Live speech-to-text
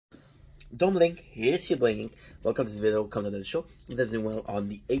Domlink, it's your Blink. Welcome to this video, welcome to the show. That's doing well on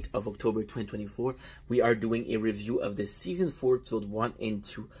the 8th of October 2024. We are doing a review of the season 4, episode 1 and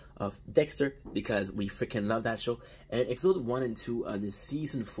 2 of Dexter because we freaking love that show. And episode 1 and 2 of the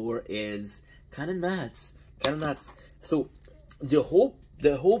season 4 is kind of nuts. So the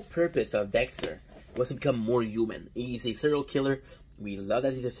whole purpose of Dexter was to become more human. He's a serial killer. We love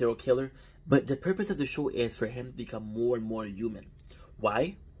that he's a serial killer. But the purpose of the show is for him to become more and more human.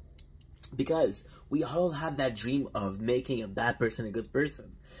 Why? Because we all have that dream of making a bad person a good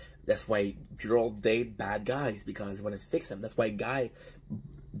person. That's why girls date bad guys, because we want to fix them. That's why guys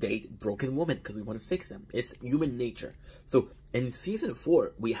date broken women, because we want to fix them. It's human nature. So in season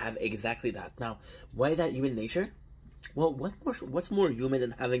 4, we have exactly that. Now, why is that human nature? Well, what's more human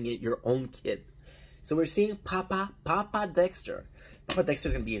than having your own kid? So we're seeing Papa Dexter. Papa Dexter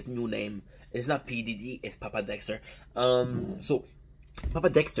is going to be his new name. It's not PDD, it's Papa Dexter. So Papa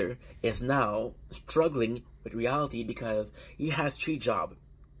Dexter is now struggling with reality because he has 3 jobs.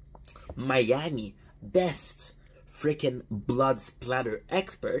 Miami, best freaking blood splatter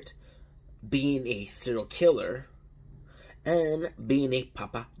expert, being a serial killer, and being a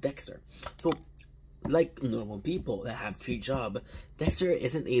Papa Dexter. So, like normal people that have 3 jobs, Dexter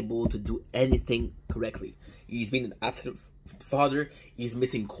isn't able to do anything correctly. He's been an absent father, he's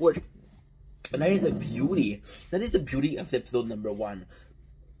missing court. And that is the beauty. That is the beauty of episode number 1.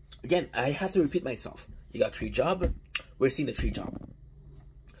 Again, I have to repeat myself. You got 3 jobs. We're seeing the 3 jobs.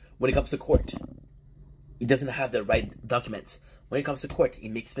 When it comes to court, he doesn't have the right documents. When it comes to court, he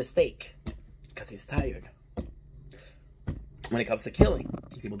makes a mistake because he's tired. When it comes to killing,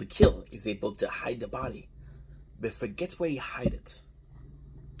 he's able to kill. He's able to hide the body, but forgets where he hide it.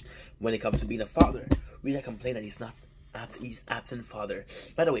 When it comes to being a father, Rita complained that he's absent father.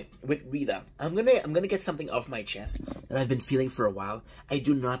 By the way, with Rita, I'm gonna get something off my chest that I've been feeling for a while. I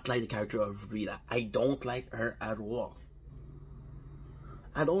do not like the character of Rita. I don't like her at all.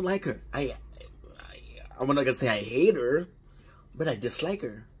 I don't like her. I'm not gonna say I hate her, but I dislike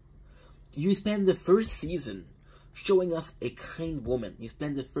her. You spend the first season showing us a kind woman. You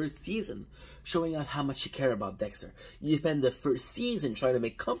spend the first season showing us how much you care about Dexter. You spend the first season trying to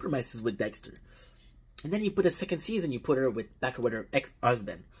make compromises with Dexter. And then you put a second season, you put her back with her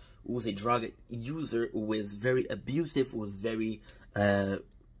ex-husband, who was a drug user, who was very abusive, who was very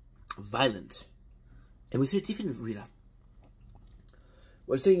violent. And we see a different Rita.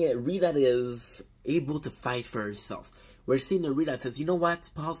 We're seeing that Rita is able to fight for herself. We're seeing a Rita that says, you know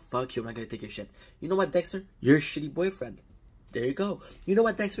what, Paul, fuck you, I'm not going to take your shit. You know what, Dexter, you're a shitty boyfriend. There you go. You know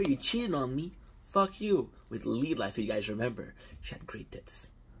what, Dexter, you cheated on me. Fuck you. With Leela, if you guys remember. She had great tits.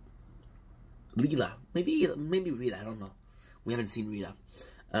 Leela. Maybe Rita, I don't know. We haven't seen Rita.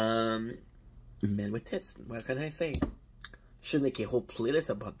 Men with tits. What can I say? Should make a whole playlist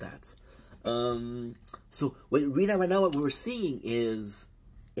about that. So with Rita right now, what we're seeing is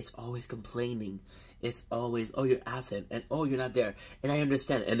it's always complaining. It's always, oh, you're absent, and oh, you're not there. And I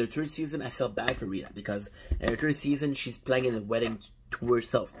understand. In the 3rd season, I felt bad for Rita because in the 3rd season, she's planning a wedding to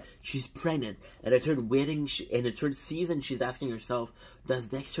herself. She's pregnant. And in the 3rd season, she's asking herself, does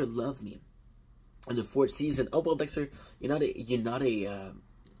Dexter love me? In the 4th season, oh well, Dexter, you're not a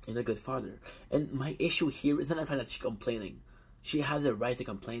good father. And my issue here is not the fact that she's complaining. She has a right to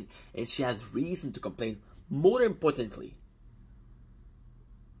complain, and she has reason to complain. More importantly,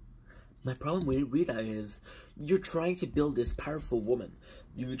 my problem with Rita is you're trying to build this powerful woman.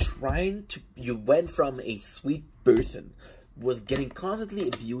 You went from a sweet person, was getting constantly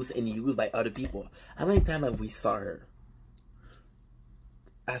abused and used by other people. How many times have we saw her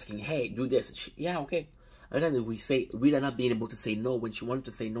asking, hey, do this? Yeah, okay. And then we say Rita not being able to say no when she wanted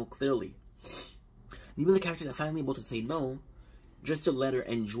to say no clearly. Maybe the character that finally able to say no just to let her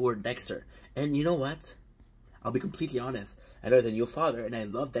endure Dexter. And you know what? I'll be completely honest. I know the new father, and I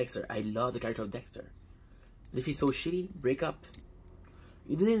love Dexter. I love the character of Dexter. And if he's so shitty, break up.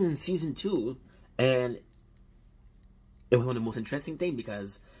 He did it in season 2, and it was one of the most interesting things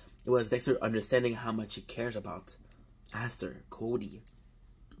because it was Dexter understanding how much he cares about Aster, Cody,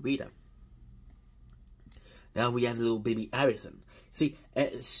 Rita. Now we have little baby Harrison. See,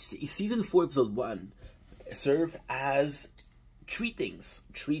 season 4, episode 1 serve as 3 things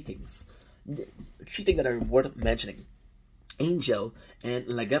that are worth mentioning. Angel and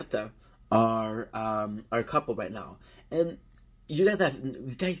Lagerta are a couple right now, and you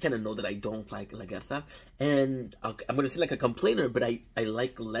guys kind of know that I don't like Lagerta, and I'm gonna say like a complainer, but I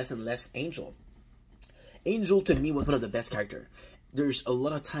like less and less Angel. Angel to me was one of the best characters. There's a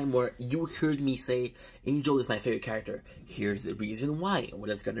lot of time where you heard me say Angel is my favorite character. Here's the reason why. We're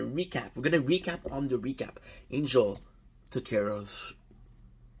just gonna recap. We're gonna recap on the recap. Angel took care of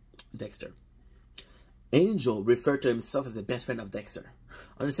Dexter. Angel referred to himself as the best friend of Dexter,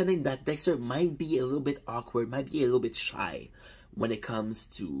 understanding that Dexter might be a little bit awkward, might be a little bit shy when it comes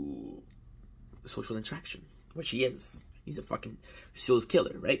to social interaction, which he is. He's a fucking serial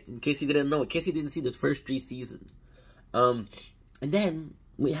killer, right? In case you didn't know, in case you didn't see the first 3 seasons. And then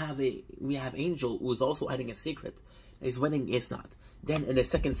we have Angel, who's also hiding a secret. His wedding is not. Then in the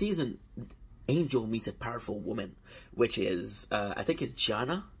 2nd season, Angel meets a powerful woman, which is I think it's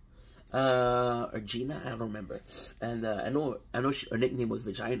Jana. Or Gina, I don't remember. And I know her nickname was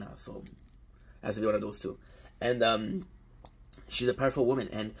Vagina, so it has to be one of those two. And she's a powerful woman,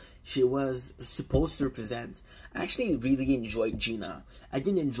 and she was supposed to represent. I actually really enjoyed Gina. I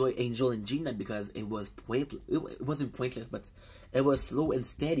didn't enjoy Angel and Gina because it was pointless. It wasn't pointless, but it was slow and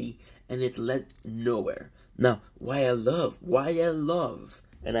steady, and it led nowhere. Now, why I love,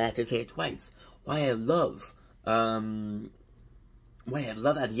 and I had to say it twice. Why I love at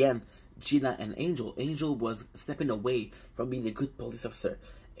the end, Gina and Angel. Angel was stepping away from being a good police officer.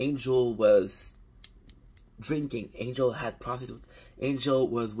 Angel was drinking. Angel had prostitutes. Angel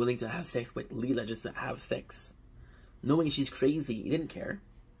was willing to have sex with Leela just to have sex. Knowing she's crazy, he didn't care.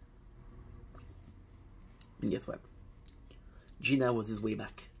 And guess what? Gina was his way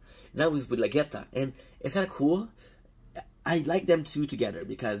back. Now he's with Lagertha. And it's kind of cool. I like them two together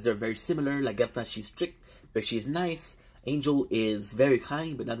because they're very similar. Lagertha, she's strict, but she's nice. Angel is very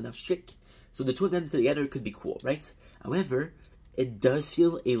kind, but not enough strict. So the two of them together could be cool, right? However, it does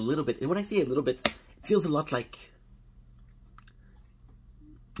feel a little bit, and when I say a little bit, it feels a lot like,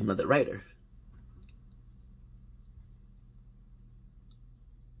 I'm not the writer.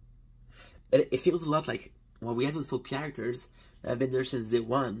 It feels a lot like, well, we have those two characters that have been there since day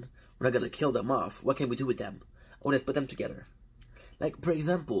one. We're not going to kill them off. What can we do with them? Oh, let's put them together. Like, for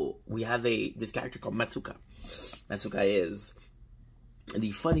example, we have this character called Matsuka. Matsuka is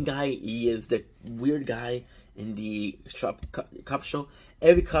the funny guy. He is the weird guy in the cop show.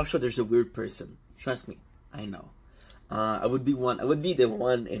 Every cop show, there's a weird person. Trust me, I know. I would be the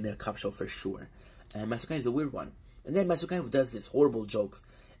one in a cop show for sure. And Matsuka is a weird one. And then Matsuka does these horrible jokes,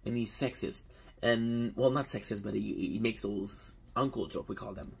 and he's sexist. And, well, not sexist, but he makes those uncle jokes, we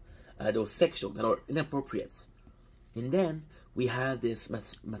call them. Those sex jokes that are inappropriate. And then we have this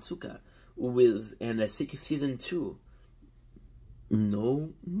Matsuka, who is in a season 2.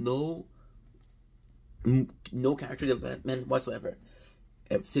 No character development whatsoever.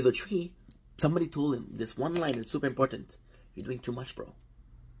 Season 3, somebody told him this one line is super important. You're doing too much, bro.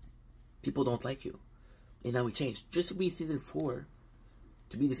 People don't like you. And now we changed. Just to be season 4,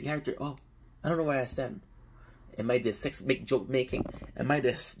 to be this character. Oh, I don't know where I stand. Am I the joke making? Am I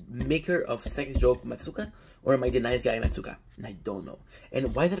the maker of sex joke Matsuka? Or am I the nice guy Matsuka? And I don't know.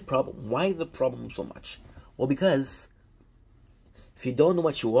 And why that problem? Why the problem so much? Well, because if you don't know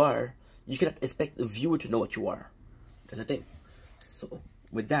what you are, you cannot expect the viewer to know what you are. That's the thing. So,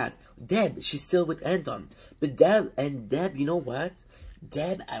 with that, Deb, she's still with Anton. But Deb, you know what?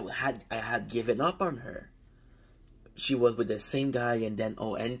 Deb, I had given up on her. She was with the same guy, and then,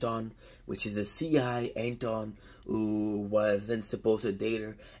 Anton, which is the CI, Anton, who was then supposed to date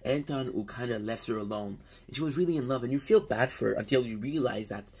her, Anton, who kind of left her alone, and she was really in love, and you feel bad for her until you realize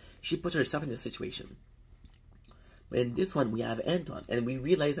that she put herself in this situation. But in this one, we have Anton, and we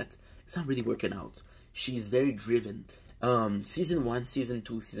realize that it's not really working out. She's very driven. Season 1, Season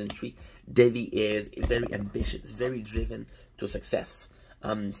 2, Season 3, Devi is very ambitious, very driven to success.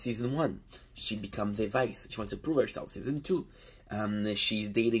 Season 1, she becomes a vice. She wants to prove herself. Season 2, she's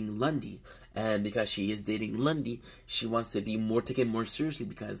dating Lundy. And because she is dating Lundy, she wants to be taken more seriously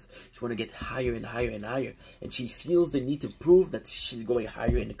because she wants to get higher and higher and higher. And she feels the need to prove that she's going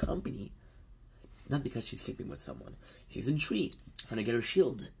higher in the company. Not because she's sleeping with someone. Season 3, trying to get her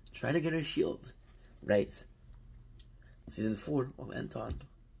shield. Right? Season 4, Anton.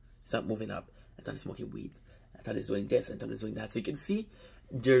 Stop moving up. Anton is smoking weed. Anton is doing this, Anton is doing that. So you can see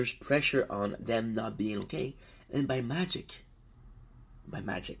there's pressure on them not being okay. And by magic,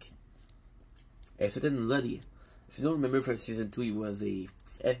 a certain Luddy, if you don't remember from Season 2, he was a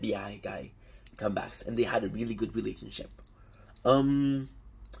FBI guy, comebacks, and they had a really good relationship. But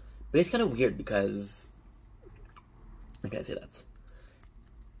it's kind of weird because, I can't say that.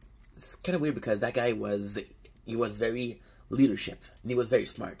 It's kind of weird because that guy was very leadership, and he was very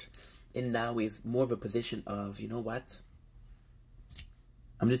smart. And now he's more of a position of, you know what?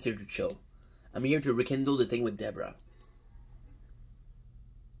 I'm just here to chill. I'm here to rekindle the thing with Deborah.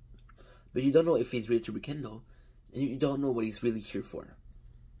 But you don't know if he's ready to rekindle. And you don't know what he's really here for.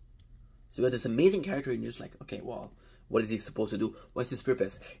 So you got this amazing character and you're just like, okay, well, What is he supposed to do? What's his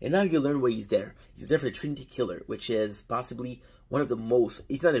purpose? And now you learn why he's there. He's there for the Trinity Killer, which is possibly one of the most,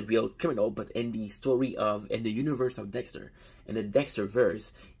 he's not a real criminal, but in the story of, in the universe of Dexter, in the Dexter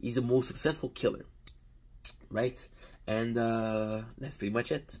verse, he's the most successful killer. Right? And that's pretty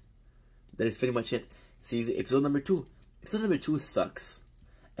much it. That is pretty much it. See, episode number 2. Episode number 2 sucks.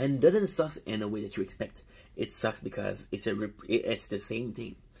 And doesn't suck in a way that you expect. It sucks because it's the same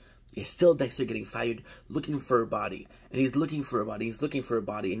thing. It's still Dexter getting fired, looking for a body. And he's looking for a body, he's looking for a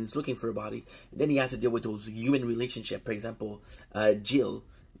body, and he's looking for a body. And then he has to deal with those human relationships. For example, Jill,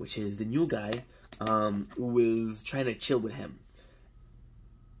 which is the new guy, who is trying to chill with him.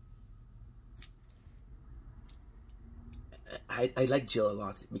 I like Jill a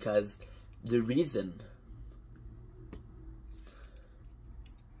lot because the reason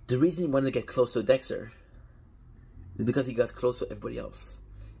he wanted to get close to Dexter is because he got close to everybody else.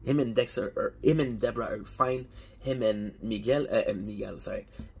 Him and Deborah are fine. Him and him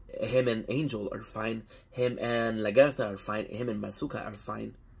and Angel are fine. Him and Lagarta are fine. Him and Masuka are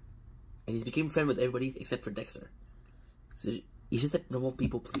fine. And he became friend with everybody except for Dexter. So he's just a normal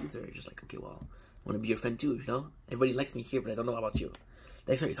people pleaser. Just like, okay, well, I want to be your friend too, you know? Everybody likes me here, but I don't know about you.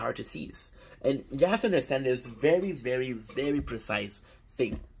 Dexter is hard to seize. And you have to understand this very, very, very precise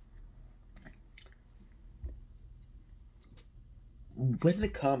thing. When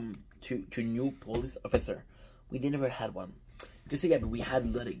it comes to new police officer, we never had one. Because yeah, but we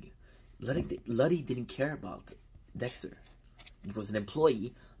had Ludwig. Ludwig didn't care about Dexter. He was an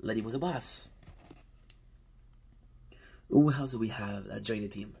employee. Ludwig was a boss. Who else do we have that joined the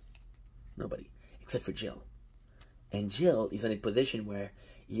team? Nobody. Except for Jill. And Jill is in a position where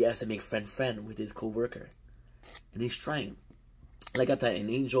he has to make friend with his co-worker. And he's trying. Like Agatha and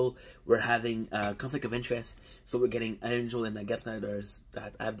Angel, we're having conflict of interest, so we're getting Angel and Agatha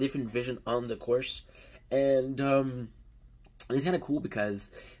that have different vision on the course, and it's kind of cool because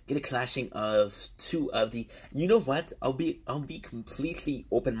get a clashing of two of the. You know what? I'll be completely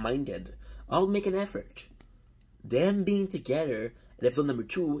open-minded. I'll make an effort. Them being together in episode number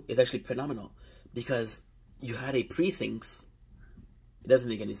 2 is actually phenomenal because you had a precincts. It doesn't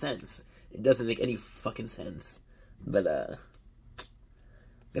make any sense. It doesn't make any fucking sense, but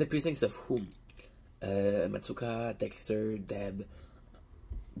got a precincts of whom? Matsuka, Dexter, Deb,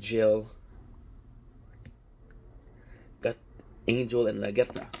 Jill. Got Angel and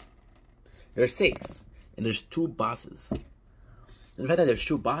Lagerta. There are 6. And there's 2 bosses. And the fact that there's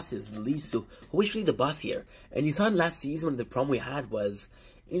 2 bosses leads to who is really the boss here. And you saw in last season when the problem we had was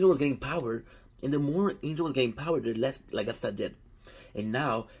Angel was getting power. And the more Angel was getting power, the less Lagerta did. And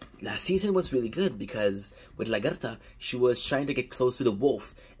now, last season was really good because with Lagarta, she was trying to get close to the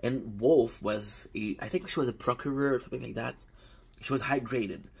Wolf. And Wolf was, I think she was a procurer or something like that. She was high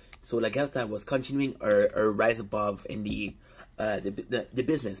graded. So Lagarta was continuing her rise above in the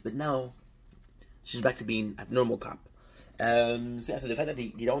business. But now, she's back to being a normal cop. So yeah, so the fact that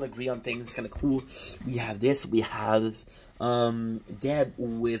they don't agree on things is kind of cool. We have this, we have Deb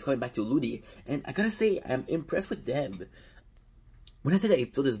who is going back to Ludi. And I gotta say, I'm impressed with Deb. When I say that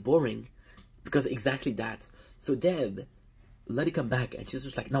episode is boring, because exactly that. So Deb, let it come back, and she's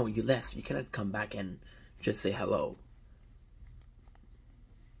just like, no, you left. You cannot come back and just say hello.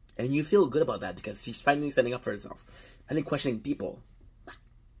 And you feel good about that, because she's finally standing up for herself. And then questioning people.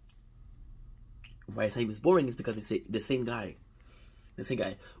 Why I say he was boring is because it's the same guy. The same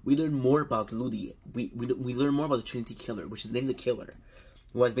guy. We learn more about Ludi. We learn more about the Trinity Killer, which is the name of the killer,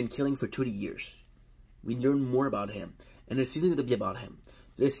 who has been killing for 30 years. We learn more about him. And the season is going to be about him.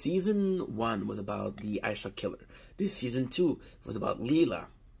 The season 1 was about the Aisha killer. The season 2 was about Leela.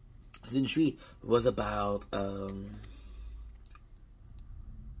 Season 3 was about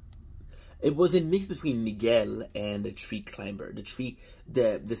it was a mix between Miguel and the tree climber,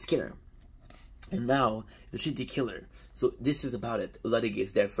 the Skinner. And now the Trinity Killer. So this is about it. Ludwig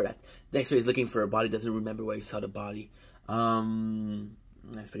is there for that. Dexter is looking for a body, doesn't remember where he saw the body.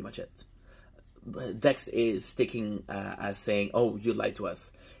 That's pretty much it. Dex is sticking as saying, oh, you lied to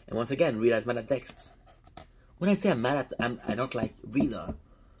us. And once again, Rita is mad at Dex. When I say I'm mad at, I don't like Rita.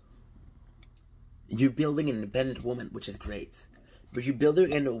 You're building an independent woman, which is great. But you build her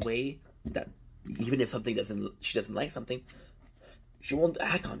in a way that even if she doesn't like something, she won't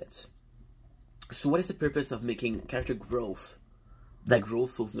act on it. So what is the purpose of making character growth that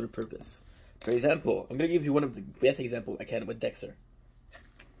growth solves no purpose? For example, I'm going to give you one of the best examples I can with Dexter.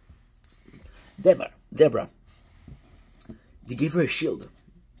 Deborah. They gave her a shield.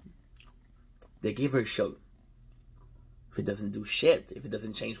 If it doesn't do shit, if it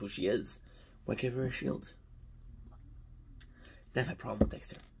doesn't change who she is, why give her a shield? That's my problem with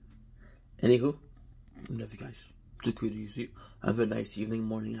Dexter. Anywho, I love you guys. Take it easy. Have a nice evening,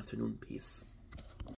 morning, afternoon. Peace.